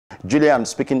Julian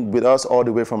speaking with us all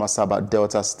the way from Asaba,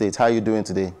 Delta State. How are you doing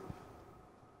today?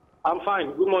 I'm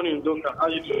fine. Good morning, Doctor. How are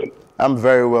you doing? I'm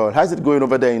very well. How's it going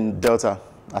over there in Delta,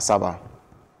 Asaba?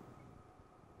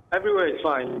 Everywhere is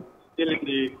fine. Still in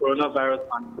the coronavirus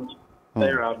pandemic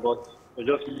era, but we're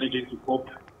just managing to cope.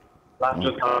 That's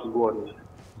just how to go on.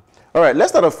 All right,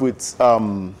 let's start off with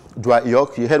Dwight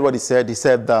Yorke. You heard what he said. He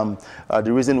said the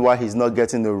reason why he's not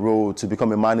getting the role to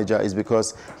become a manager is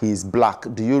because he's black.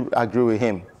 Do you agree with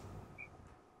him?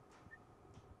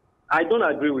 I don't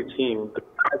agree with him.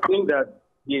 I think that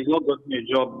he's not gotten a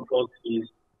job because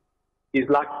he's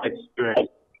lacking experience.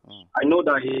 I know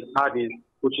that he's had his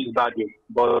coach's baggage,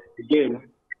 but again,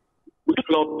 which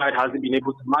club side hasn't been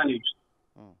able to manage,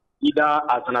 either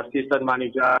as an assistant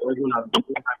manager or even as a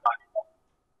full-time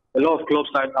manager? A lot of club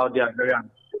sides out there are very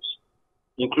ambitious,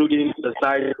 including the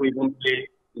side who even play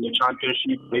in the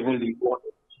championship, or even League One.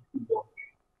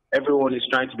 Everyone is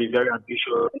trying to be very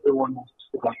ambitious. Everyone wants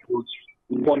to score goals.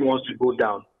 No one wants to go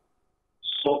down.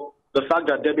 So the fact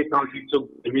that Derby County took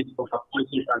the risk of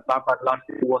appointing and Lampard last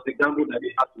year was a gamble that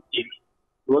they had to take.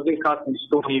 It wasn't cast in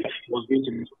stone if it was going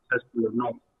to be successful or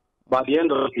not. But at the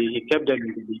end of the day, he kept them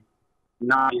in the league.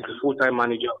 Now he's the full-time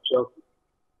manager of Chelsea.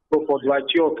 So for Dwight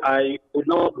Yorke, I would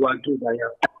not agree that he has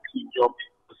a job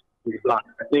with black.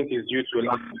 I think it's due to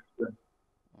a lack of experience.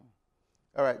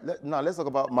 All right, now let's talk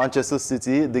about Manchester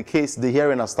City. The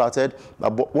hearing has started.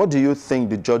 What do you think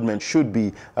the judgment should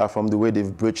be from the way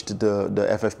they've breached the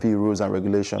FFP rules and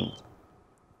regulations?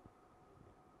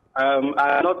 I'm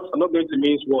not going to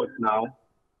mince words now.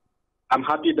 I'm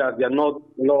happy that there are not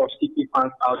a lot of City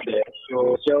fans out there.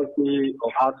 So Chelsea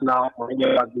or Arsenal or any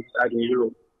other big side in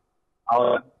Europe,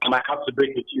 I might have to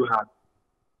break a few hearts.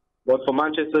 But for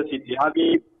Manchester City,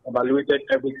 having evaluated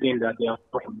everything that they have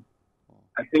done,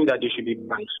 I think that they should be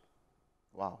banned.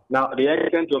 Wow. Now, the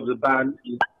extent of the ban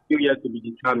is still yet to be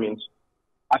determined.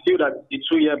 I feel that the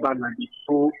 2-year ban might be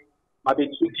too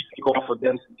difficult for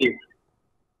them to take,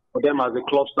 for them as a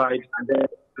club side and then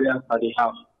players that they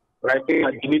have. But I think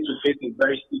that they need to face a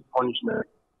very steep punishment.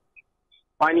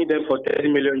 Fining them for 30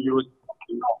 million euros is not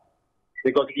enough.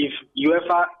 Because if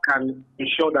UEFA can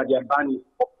ensure that their ban is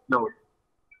upheld,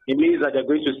 it means that they're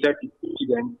going to set a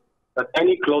precedent that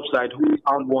any club side who is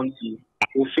found wanting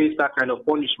will face that kind of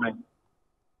punishment.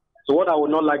 So what I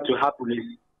would not like to happen is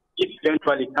if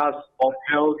eventually CAS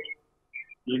upheld,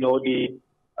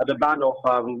 the ban of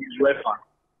UEFA,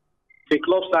 if a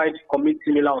club side commits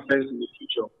similar offense in the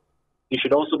future, it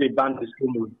should also be banned the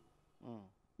same way.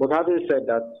 But having said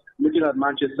that, looking at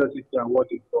Manchester City and what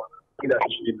it's done, I think that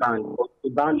it should be banned. But the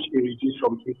ban should be reduced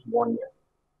from 2 to 1 year.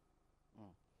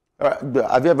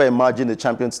 Have you ever imagined a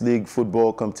Champions League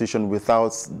football competition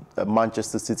without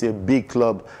Manchester City, a big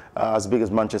club as big as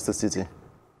Manchester City?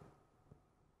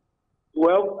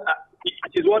 Well,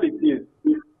 it is what it is.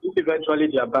 If eventually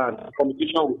they are banned, the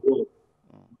competition will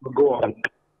go on.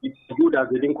 It's good as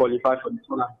they didn't qualify for the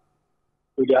tournament.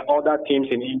 So there are other teams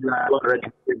in England who are ready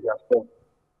to take their spot.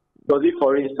 Because if,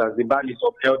 for instance, the ban is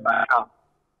upheld by CAF,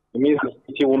 it means the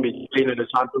City won't be playing in the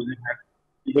Champions League next,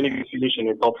 even if you finish in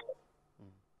the top 4.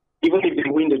 Even if they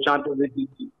win the Champions League,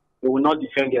 they will not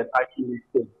defend their title in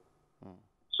Spain.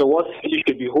 So what City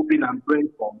should be hoping and praying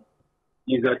for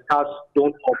is that CAS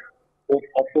don't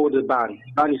uphold the ban.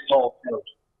 The ban is not upheld.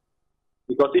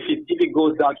 Because if it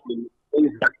goes that way,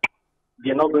 then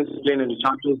they're not going to play in the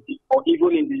Champions League or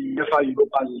even in the UEFA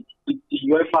Europa League. It's the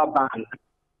UEFA ban.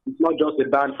 It's not just a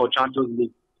ban for Champions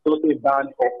League. It's also a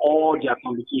ban for all their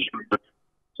competitions.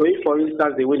 So if, for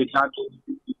instance, they win the Champions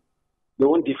League, they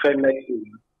won't defend next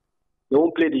season. They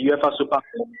won't play the UEFA Super Cup,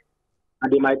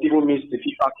 and they might even miss the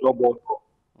FIFA Club World Cup.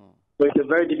 So it's a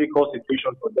very difficult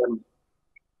situation for them.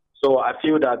 So I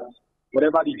feel that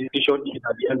whatever the decision is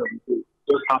at the end of the day,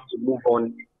 just have to move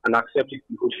on and accept it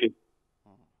in good faith.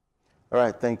 All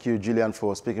right. Thank you, Julian,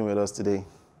 for speaking with us today.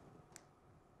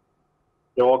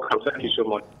 You're welcome. Thank you so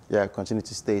much. Yeah, continue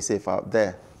to stay safe out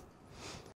there.